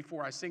there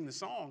before I sing the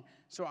song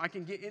so I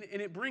can get in,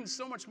 and it brings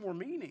so much more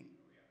meaning.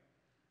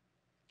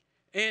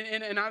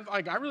 And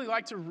I really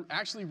like to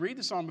actually read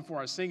the song before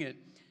I sing it.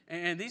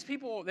 And these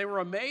people, they were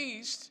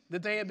amazed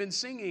that they had been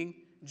singing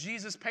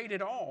Jesus Paid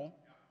It All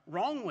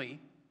wrongly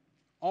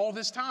all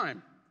this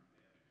time.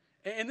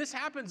 And this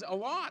happens a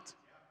lot.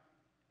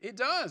 It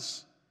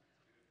does.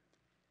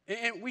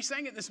 And we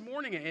sang it this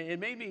morning.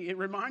 It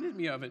reminded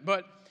me of it.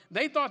 But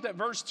they thought that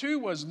verse 2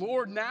 was,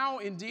 Lord, now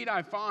indeed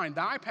I find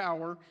thy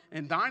power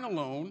and thine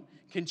alone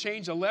can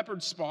change a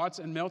leopard's spots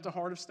and melt a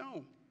heart of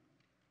stone.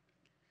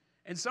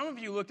 And some of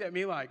you looked at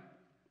me like,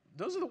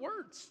 those are the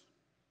words.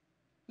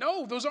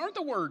 No, those aren't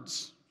the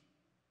words.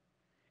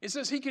 It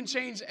says he can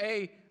change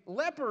a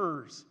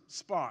leper's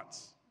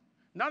spots,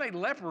 not a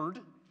leopard.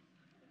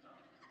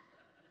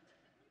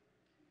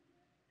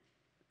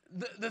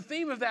 The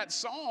theme of that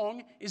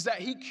song is that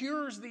he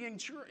cures the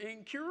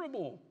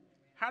incurable.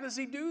 How does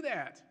he do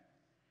that?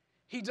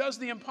 He does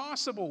the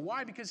impossible.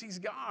 Why? Because he's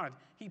God.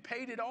 He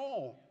paid it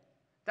all.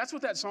 That's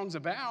what that song's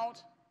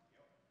about.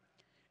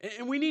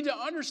 And we need to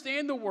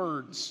understand the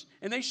words,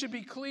 and they should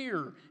be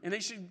clear, and they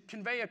should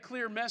convey a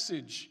clear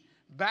message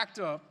backed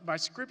up by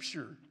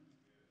Scripture.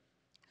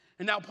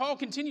 And now Paul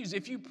continues,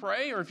 if you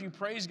pray or if you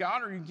praise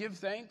God or you give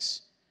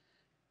thanks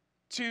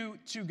to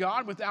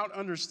God without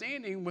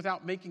understanding,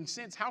 without making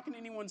sense, how can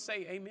anyone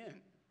say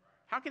amen?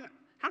 How can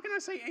I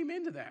say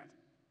amen to that?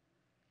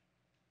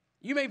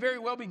 You may very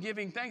well be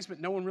giving thanks,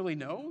 but no one really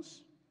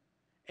knows.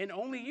 And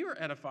only you are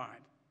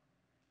edified.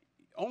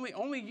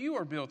 Only you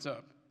are built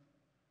up.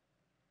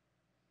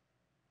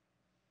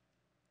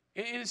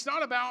 And it's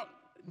not about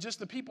just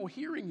the people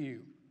hearing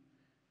you.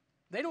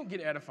 They don't get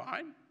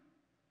edified.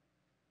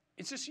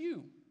 It's just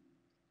you.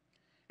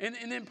 And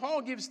then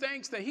Paul gives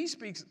thanks that he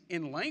speaks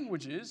in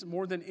languages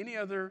more than any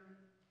other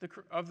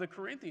of the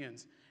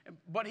Corinthians.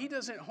 But he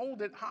doesn't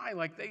hold it high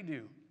like they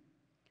do.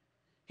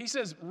 He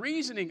says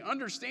reasoning,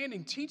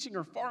 understanding, teaching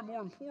are far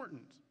more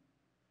important.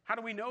 How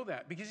do we know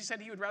that? Because he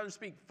said he would rather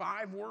speak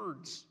 5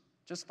 words,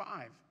 just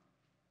 5,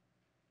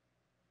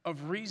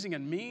 of reasoning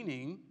and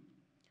meaning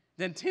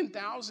than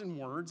 10,000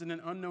 words in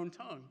an unknown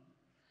tongue.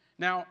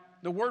 Now,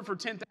 the word for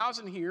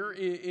 10,000 here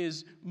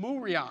is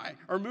muriai,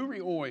 or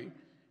murioi,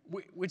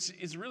 which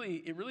is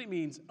really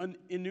means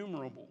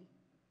innumerable,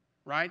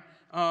 right?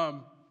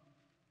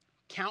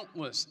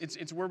 Countless.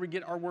 It's where we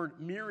get our word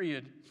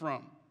myriad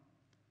from.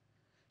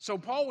 So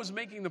Paul was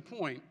making the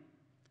point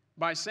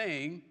by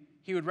saying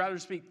he would rather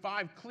speak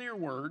 5 clear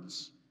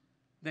words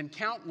than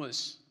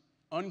countless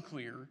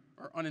unclear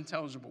or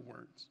unintelligible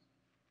words.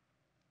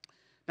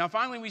 Now,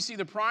 finally, we see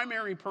the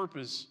primary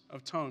purpose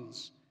of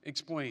tongues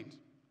explained.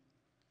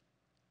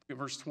 Look at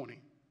verse 20.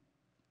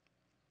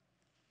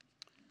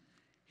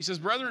 He says,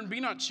 Brethren, be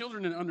not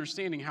children in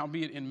understanding,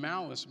 howbeit in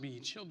malice be ye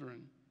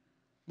children,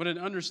 but in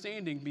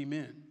understanding be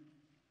men.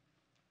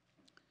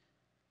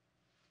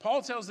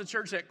 Paul tells the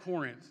church at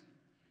Corinth,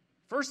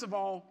 first of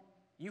all,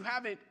 you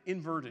have it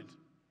inverted.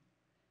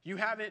 You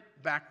have it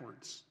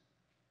backwards.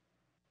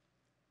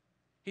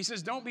 He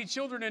says, don't be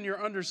children in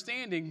your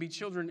understanding, be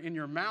children in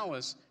your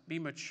malice, be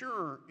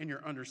mature in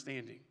your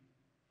understanding.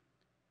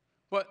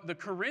 But the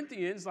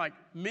Corinthians, like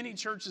many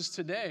churches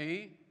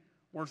today,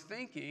 were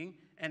thinking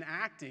and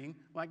acting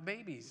like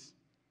babies.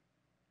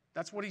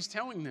 That's what he's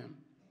telling them.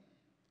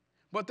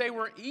 But they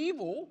were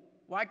evil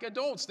like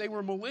adults. They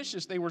were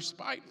malicious. They were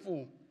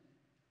spiteful.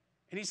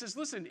 And he says,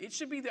 listen, it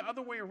should be the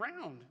other way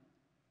around.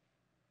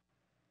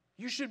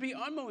 You should be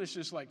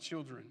unmalicious like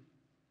children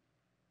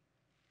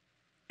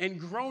and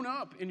grown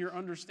up in your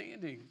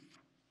understanding.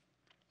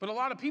 But a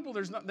lot of people,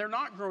 they're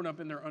not grown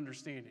up in their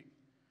understanding.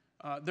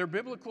 Their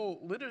biblical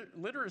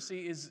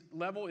literacy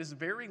level is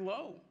very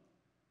low.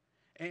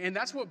 And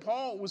that's what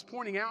Paul was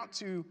pointing out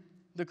to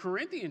the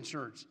Corinthian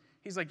church.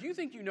 He's like, you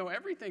think you know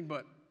everything,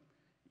 but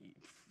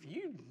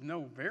you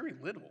know very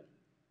little.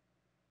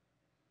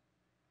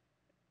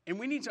 And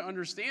we need to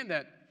understand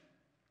that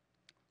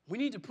we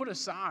need to put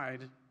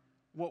aside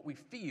what we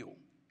feel.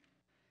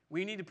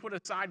 We need to put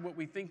aside what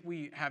we think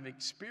we have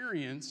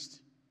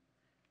experienced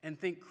and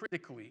think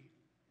critically,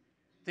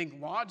 think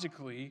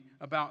logically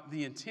about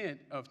the intent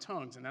of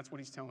tongues. And that's what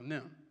he's telling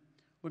them.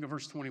 Look at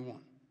verse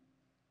 21.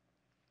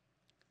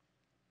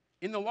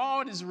 In the law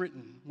it is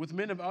written, with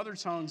men of other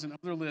tongues and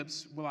other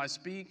lips will I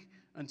speak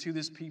unto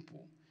this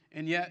people.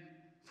 And yet,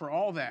 for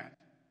all that,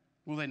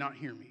 will they not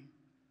hear me,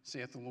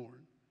 saith the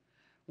Lord.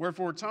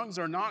 Wherefore tongues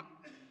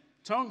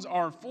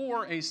are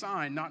for a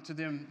sign, not to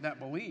them that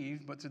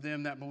believe, but to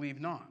them that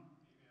believe not.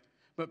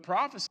 But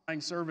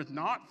prophesying serveth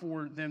not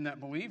for them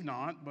that believe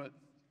not, but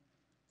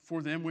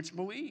for them which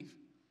believe.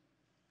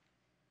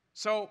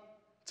 So,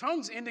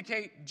 tongues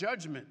indicate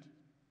judgment.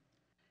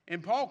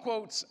 And Paul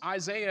quotes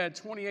Isaiah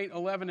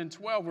 28:11 and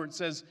 12, where it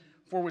says,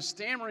 For with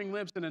stammering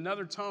lips and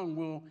another tongue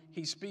will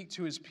he speak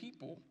to his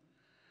people.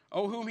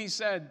 O whom he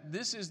said,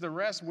 This is the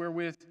rest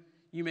wherewith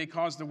you may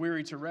cause the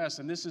weary to rest,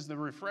 and this is the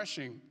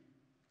refreshing,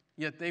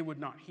 yet they would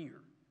not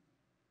hear.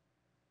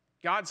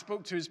 God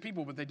spoke to his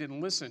people, but they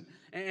didn't listen.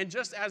 And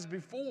just as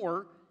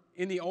before,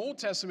 in the Old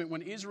Testament,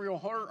 when Israel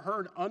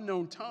heard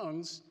unknown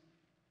tongues,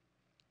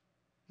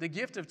 the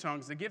gift of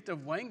tongues, the gift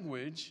of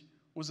language,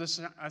 was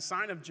a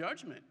sign of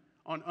judgment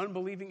on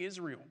unbelieving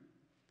Israel.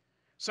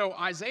 So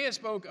Isaiah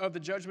spoke of the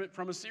judgment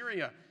from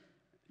Assyria.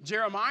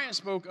 Jeremiah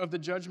spoke of the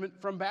judgment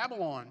from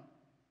Babylon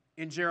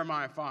in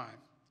Jeremiah 5.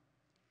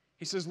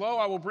 He says, "Lo,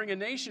 I will bring a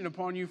nation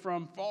upon you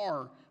from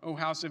far, O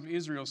house of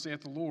Israel,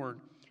 saith the Lord.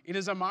 It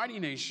is a mighty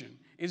nation,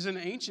 it is an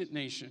ancient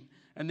nation,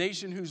 a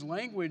nation whose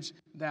language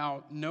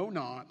thou know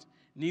not,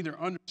 neither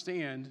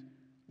understand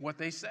what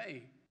they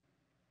say."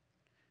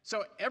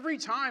 So every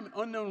time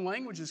unknown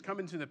languages come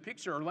into the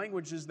picture, or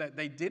languages that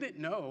they didn't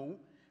know,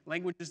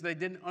 languages they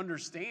didn't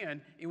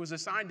understand, it was a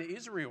sign to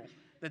Israel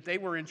that they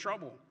were in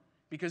trouble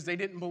because they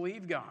didn't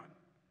believe God.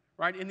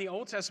 Right? In the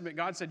Old Testament,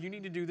 God said, you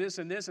need to do this,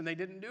 and they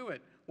didn't do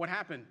it. What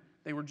happened?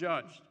 They were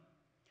judged.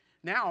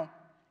 Now,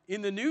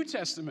 in the New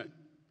Testament,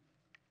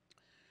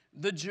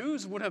 the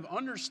Jews would have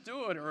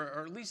understood,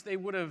 or at least they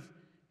would have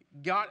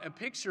got a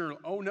picture,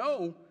 oh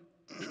no,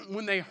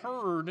 when they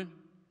heard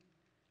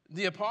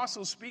the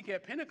apostles speak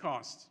at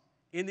Pentecost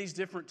in these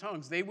different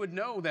tongues. They would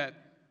know that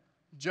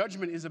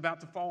judgment is about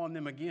to fall on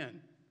them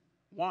again.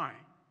 Why?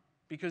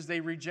 Because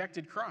they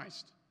rejected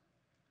Christ.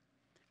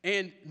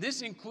 And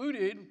this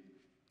included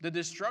the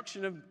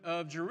destruction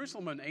of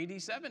Jerusalem in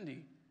AD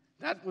 70.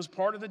 That was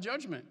part of the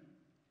judgment.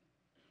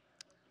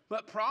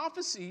 But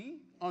prophecy,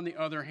 on the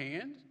other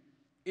hand,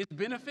 is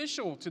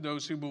beneficial to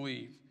those who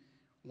believe.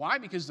 Why?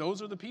 Because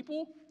those are the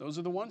people, those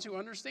are the ones who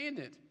understand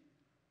it.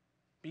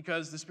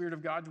 Because the Spirit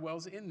of God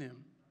dwells in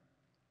them.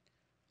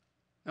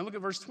 Now look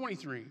at verse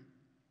 23.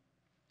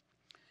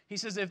 He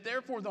says, "If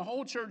therefore the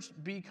whole church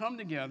be come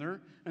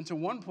together unto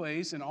one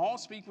place, and all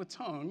speak with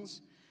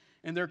tongues,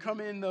 and there come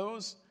in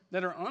those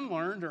that are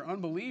unlearned or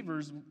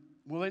unbelievers,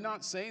 will they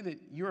not say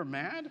that you are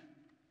mad?"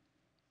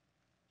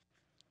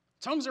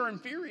 Tongues are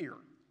inferior.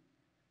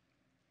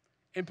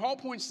 And Paul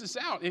points this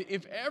out.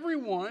 If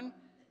everyone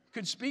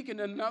could speak in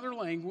another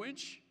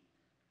language,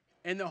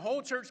 and the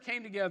whole church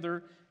came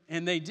together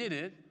and they did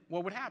it,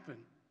 what would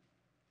happen?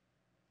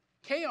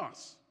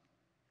 Chaos,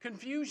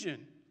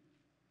 confusion.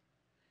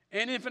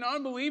 And if an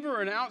unbeliever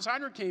or an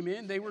outsider came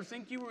in, they would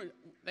think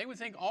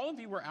all of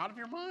you were out of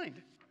your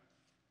mind.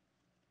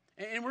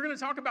 And we're going to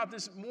talk about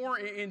this more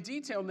in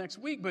detail next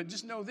week, but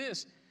just know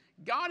this: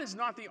 God is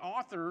not the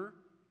author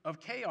of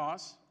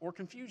chaos or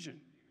confusion.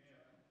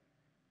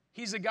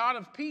 He's a God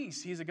of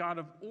peace. He's a God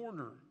of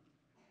order.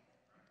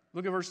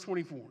 Look at verse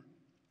 24.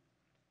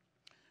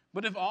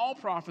 "But if all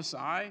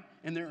prophesy,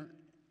 and there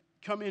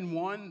come in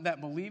one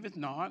that believeth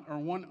not, or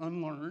one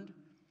unlearned,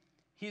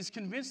 he is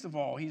convinced of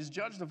all, he is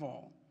judged of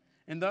all.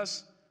 And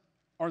thus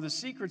are the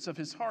secrets of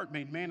his heart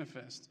made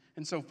manifest.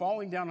 And so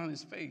falling down on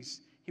his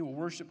face, he will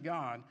worship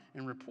God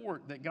and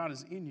report that God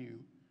is in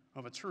you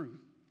of a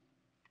truth."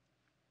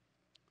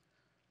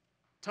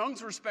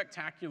 Tongues were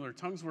spectacular.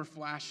 Tongues were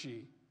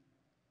flashy.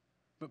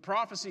 But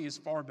prophecy is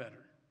far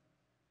better.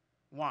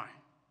 Why?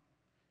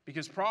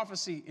 Because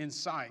prophecy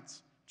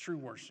incites true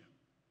worship.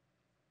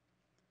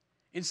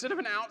 Instead of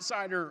an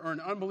outsider or an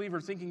unbeliever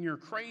thinking you're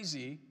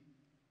crazy,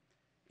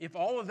 if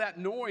all of that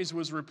noise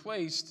was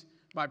replaced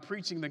by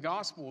preaching the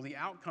gospel, the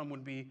outcome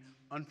would be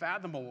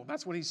unfathomable.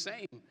 That's what he's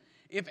saying.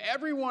 If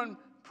everyone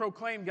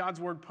proclaimed God's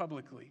word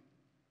publicly,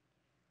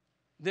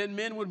 then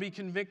men would be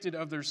convicted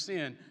of their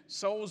sin.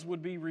 Souls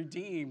would be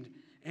redeemed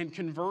and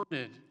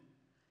converted.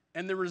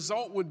 And the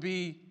result would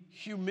be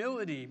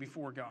humility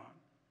before God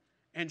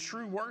and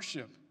true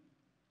worship.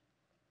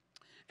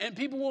 And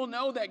people will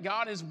know that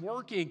God is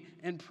working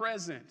and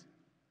present.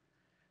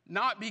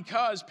 Not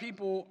because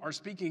people are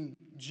speaking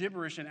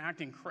gibberish and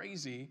acting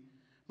crazy,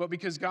 but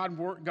because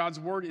God's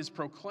word is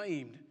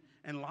proclaimed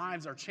and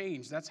lives are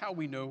changed. That's how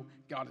we know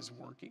God is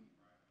working.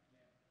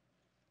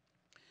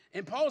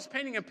 And Paul's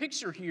painting a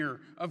picture here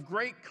of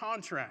great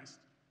contrast.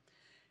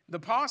 The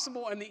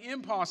possible and the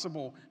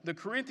impossible, the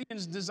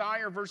Corinthians'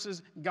 desire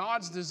versus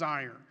God's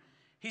desire.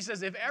 He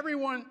says, if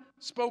everyone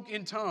spoke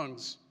in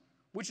tongues,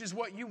 which is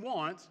what you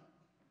want,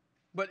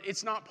 but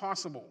it's not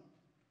possible,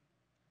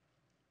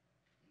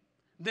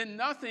 then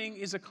nothing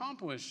is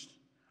accomplished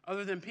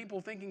other than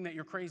people thinking that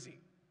you're crazy.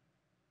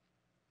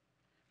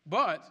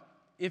 But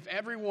if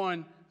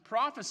everyone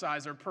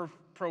prophesies or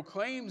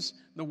proclaims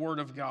the word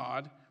of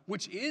God,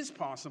 which is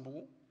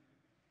possible,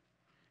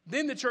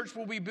 then the church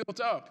will be built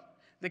up.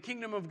 The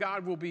kingdom of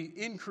God will be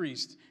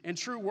increased, and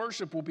true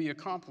worship will be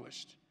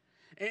accomplished.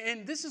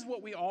 And this is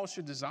what we all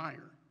should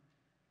desire.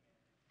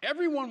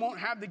 Everyone won't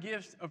have the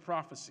gift of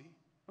prophecy.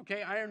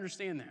 Okay, I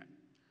understand that.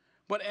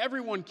 But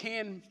everyone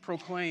can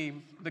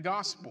proclaim the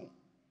gospel.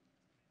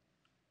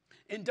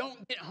 And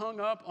don't get hung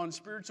up on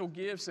spiritual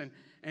gifts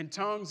and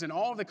tongues and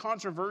all the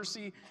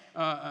controversy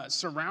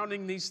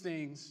surrounding these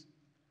things.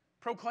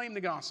 Proclaim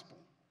the gospel.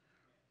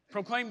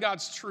 Proclaim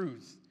God's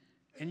truth.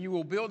 And you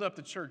will build up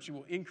the church. You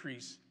will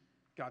increase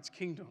God's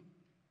kingdom.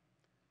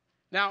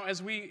 Now,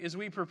 as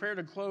we prepare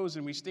to close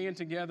and we stand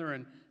together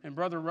and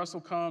Brother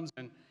Russell comes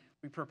and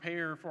we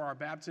prepare for our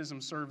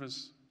baptism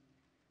service,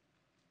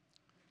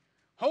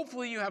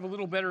 Hopefully you have a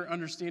little better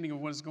understanding of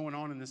what is going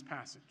on in this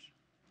passage.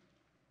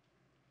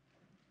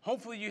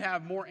 Hopefully you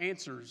have more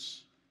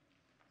answers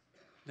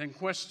than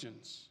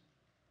questions,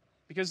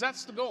 because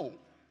that's the goal.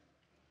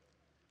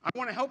 I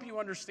want to help you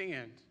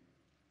understand,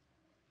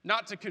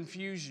 not to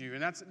confuse you,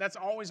 and that's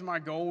always my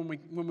goal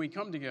when we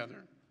come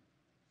together.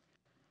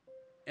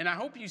 And I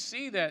hope you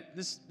see that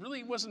this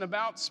really wasn't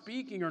about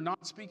speaking or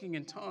not speaking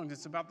in tongues.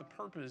 It's about the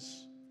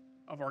purpose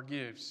of our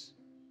gifts.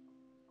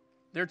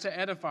 They're to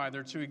edify,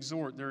 they're to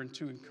exhort, they're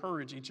to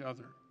encourage each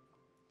other.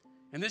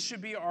 And this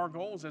should be our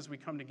goals as we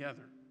come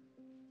together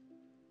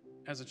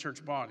as a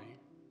church body.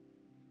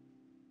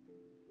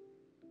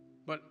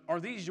 But are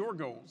these your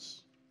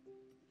goals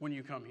when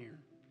you come here?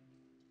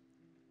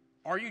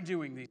 Are you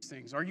doing these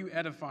things? Are you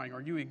edifying?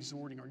 Are you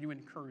exhorting? Are you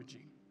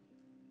encouraging?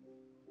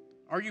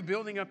 Are you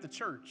building up the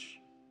church?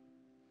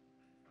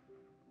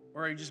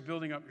 Or are you just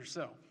building up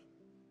yourself?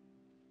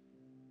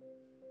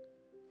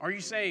 Are you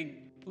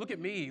saying, look at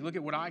me, look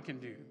at what I can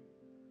do?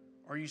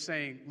 Or are you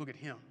saying, look at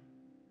him,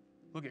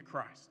 look at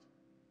Christ?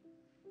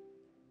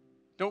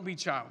 Don't be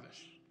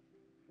childish.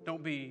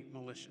 Don't be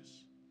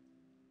malicious.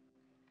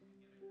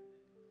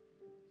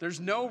 There's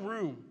no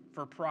room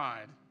for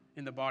pride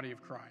in the body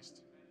of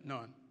Christ.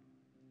 None.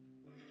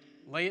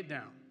 Lay it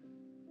down.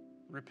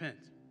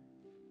 Repent.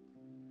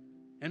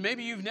 And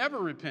maybe you've never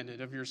repented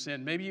of your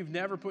sin. Maybe you've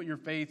never put your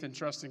faith and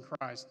trust in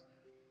Christ.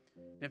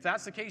 If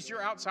that's the case,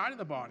 you're outside of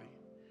the body.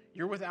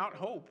 You're without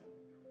hope.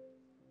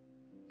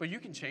 But you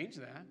can change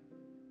that.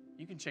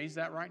 You can change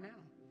that right now.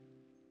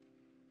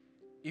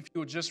 If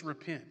you'll just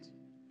repent.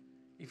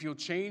 If you'll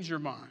change your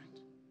mind.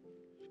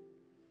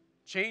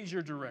 Change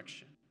your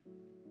direction.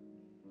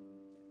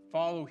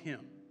 Follow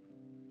him.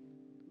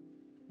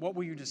 What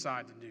will you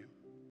decide to do?